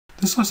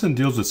This lesson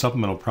deals with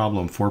supplemental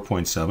problem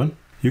 4.7.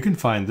 You can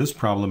find this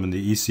problem in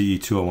the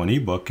ECE201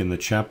 ebook in the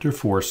Chapter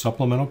 4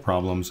 Supplemental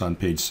Problems on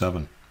page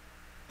 7.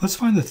 Let's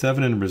find the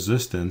Thevenin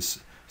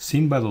resistance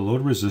seen by the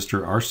load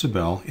resistor R sub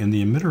L in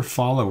the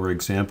emitter-follower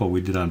example we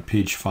did on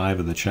page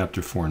 5 of the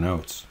Chapter 4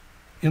 notes.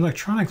 In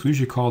electronics, we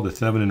usually call the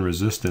Thevenin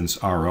resistance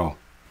RO.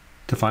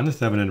 To find the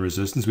Thevenin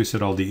resistance, we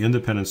set all the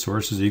independent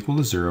sources equal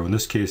to 0. In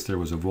this case, there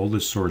was a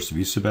voltage source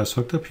V sub S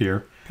hooked up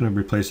here. I'm going to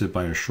replace it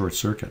by a short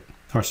circuit.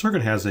 Our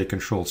circuit has a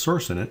controlled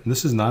source in it, and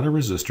this is not a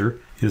resistor.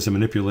 It is a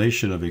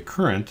manipulation of a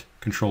current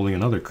controlling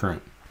another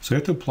current. So you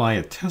have to apply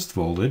a test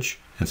voltage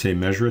and say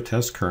measure a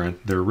test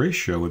current. Their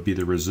ratio would be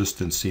the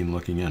resistance seen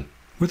looking in.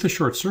 With the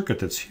short circuit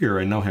that's here,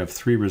 I now have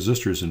three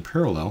resistors in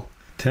parallel,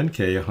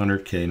 10K,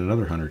 100K, and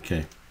another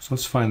 100K. So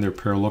let's find their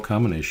parallel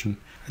combination.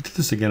 I did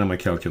this again on my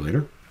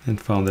calculator and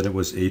found that it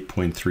was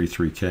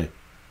 8.33K.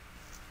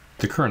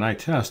 The current I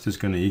test is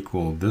going to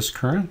equal this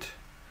current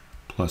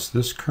plus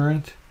this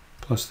current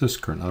plus this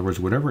current. In other words,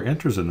 whatever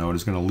enters the node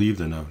is going to leave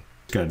the node.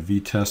 It's got V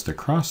test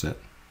across it.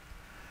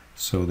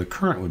 So the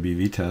current would be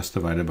V test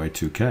divided by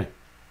 2K.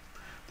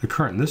 The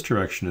current in this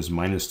direction is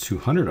minus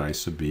 200 I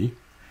sub B,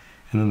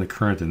 and then the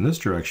current in this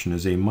direction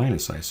is a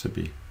minus I sub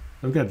B.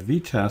 I've got V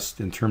test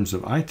in terms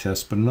of I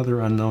test, but another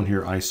unknown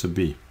here, I sub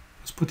B.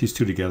 Let's put these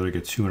two together to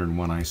get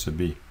 201 I sub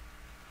B.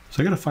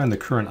 So I got to find the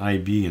current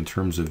IB in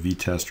terms of V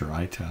test or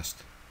I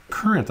test.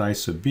 Current I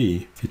sub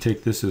B, if you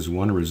take this as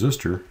one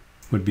resistor,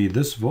 would be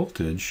this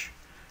voltage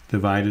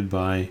divided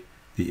by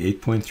the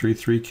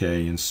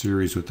 8.33K in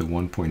series with the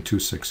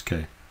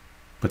 1.26K.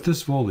 But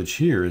this voltage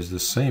here is the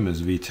same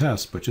as V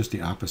test, but just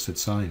the opposite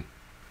sign.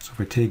 So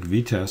if I take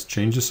V test,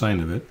 change the sign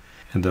of it,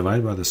 and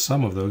divide by the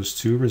sum of those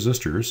two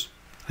resistors,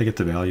 I get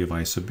the value of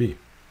I sub B.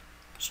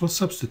 So let's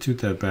substitute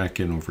that back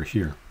in over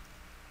here.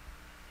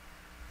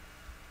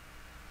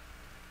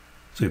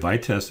 So if I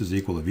test is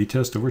equal to V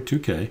test over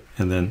 2K,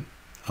 and then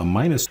a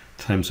minus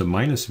times a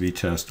minus V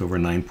test over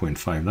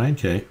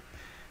 9.59K.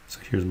 So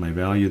here's my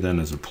value then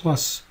as a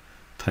plus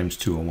times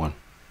 201.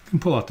 I can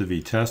pull out the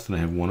V test and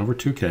I have 1 over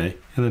 2K,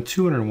 and then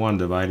 201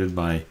 divided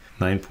by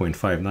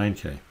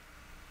 9.59K.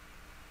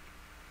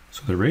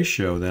 So the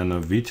ratio then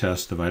of V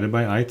test divided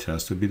by I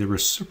test would be the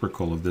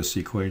reciprocal of this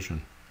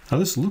equation. Now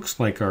this looks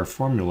like our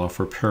formula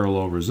for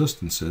parallel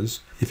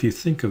resistances if you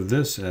think of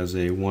this as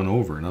a 1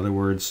 over. In other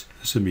words,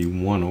 this would be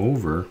 1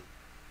 over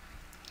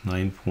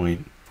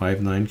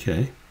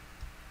 9.59K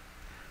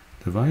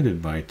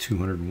divided by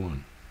 201. You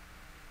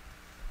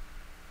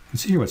can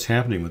see here what's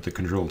happening with the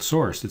controlled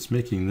source. It's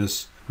making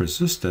this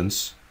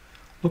resistance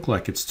look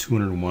like it's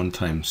 201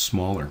 times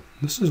smaller.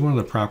 This is one of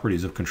the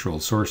properties of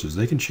controlled sources.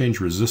 They can change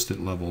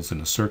resistant levels in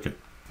a circuit.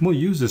 And we'll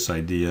use this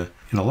idea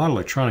in a lot of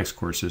electronics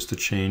courses to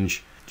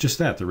change just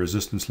that, the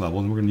resistance level,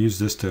 and we're going to use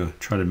this to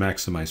try to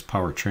maximize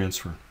power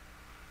transfer.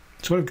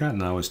 So what I've got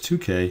now is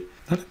 2K,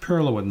 not in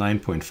parallel with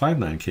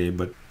 9.59K,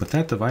 but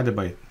that divided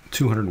by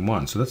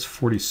 201, so that's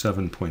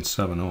 47.7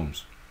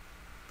 ohms.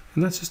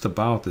 And that's just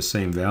about the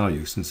same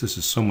value since this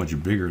is so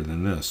much bigger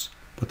than this.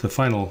 But the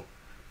final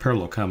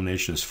parallel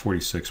combination is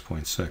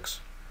 46.6.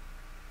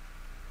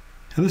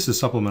 And this is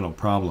supplemental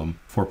problem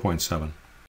 4.7.